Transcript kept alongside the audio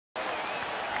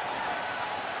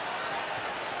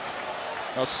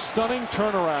A stunning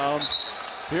turnaround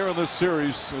here in this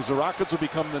series as the Rockets will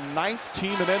become the 9th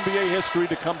team in NBA history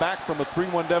to come back from a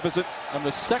 3-1 deficit and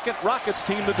the second Rockets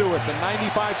team to do it. The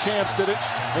 95 champs did it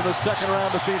in the second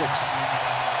round of Phoenix.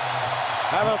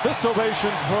 How about this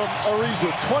ovation from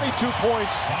Ariza? 22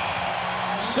 points,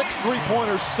 6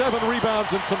 3-pointers, 7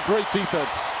 rebounds, and some great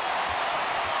defense.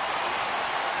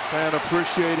 Fan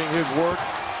appreciating his work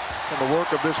and the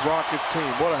work of this Rockets team.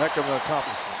 What a heck of an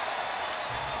accomplishment.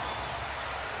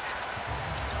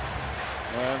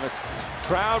 And the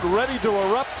crowd ready to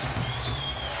erupt.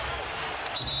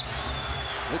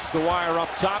 It's the wire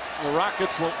up top. The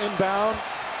Rockets will inbound,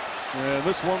 and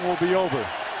this one will be over.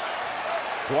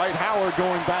 Dwight Howard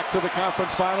going back to the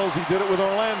conference finals. He did it with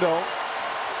Orlando.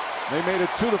 They made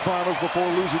it to the finals before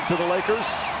losing to the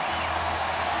Lakers.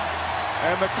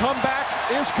 And the comeback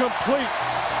is complete.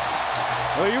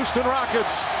 The Houston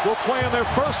Rockets will play in their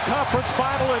first conference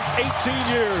final in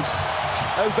 18 years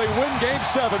as they win Game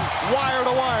 7, wire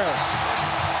to wire.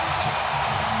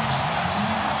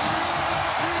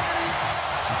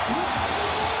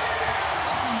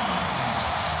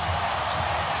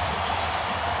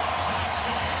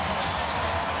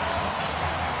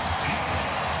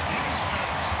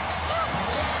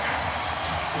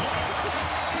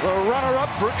 The runner-up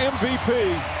for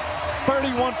MVP,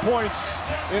 31 points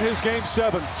in his Game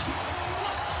 7.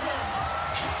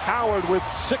 Howard with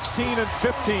 16 and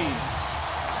 15.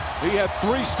 He had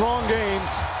 3 strong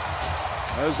games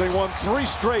as they won 3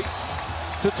 straight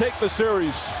to take the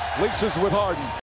series. Lisa's with Harden.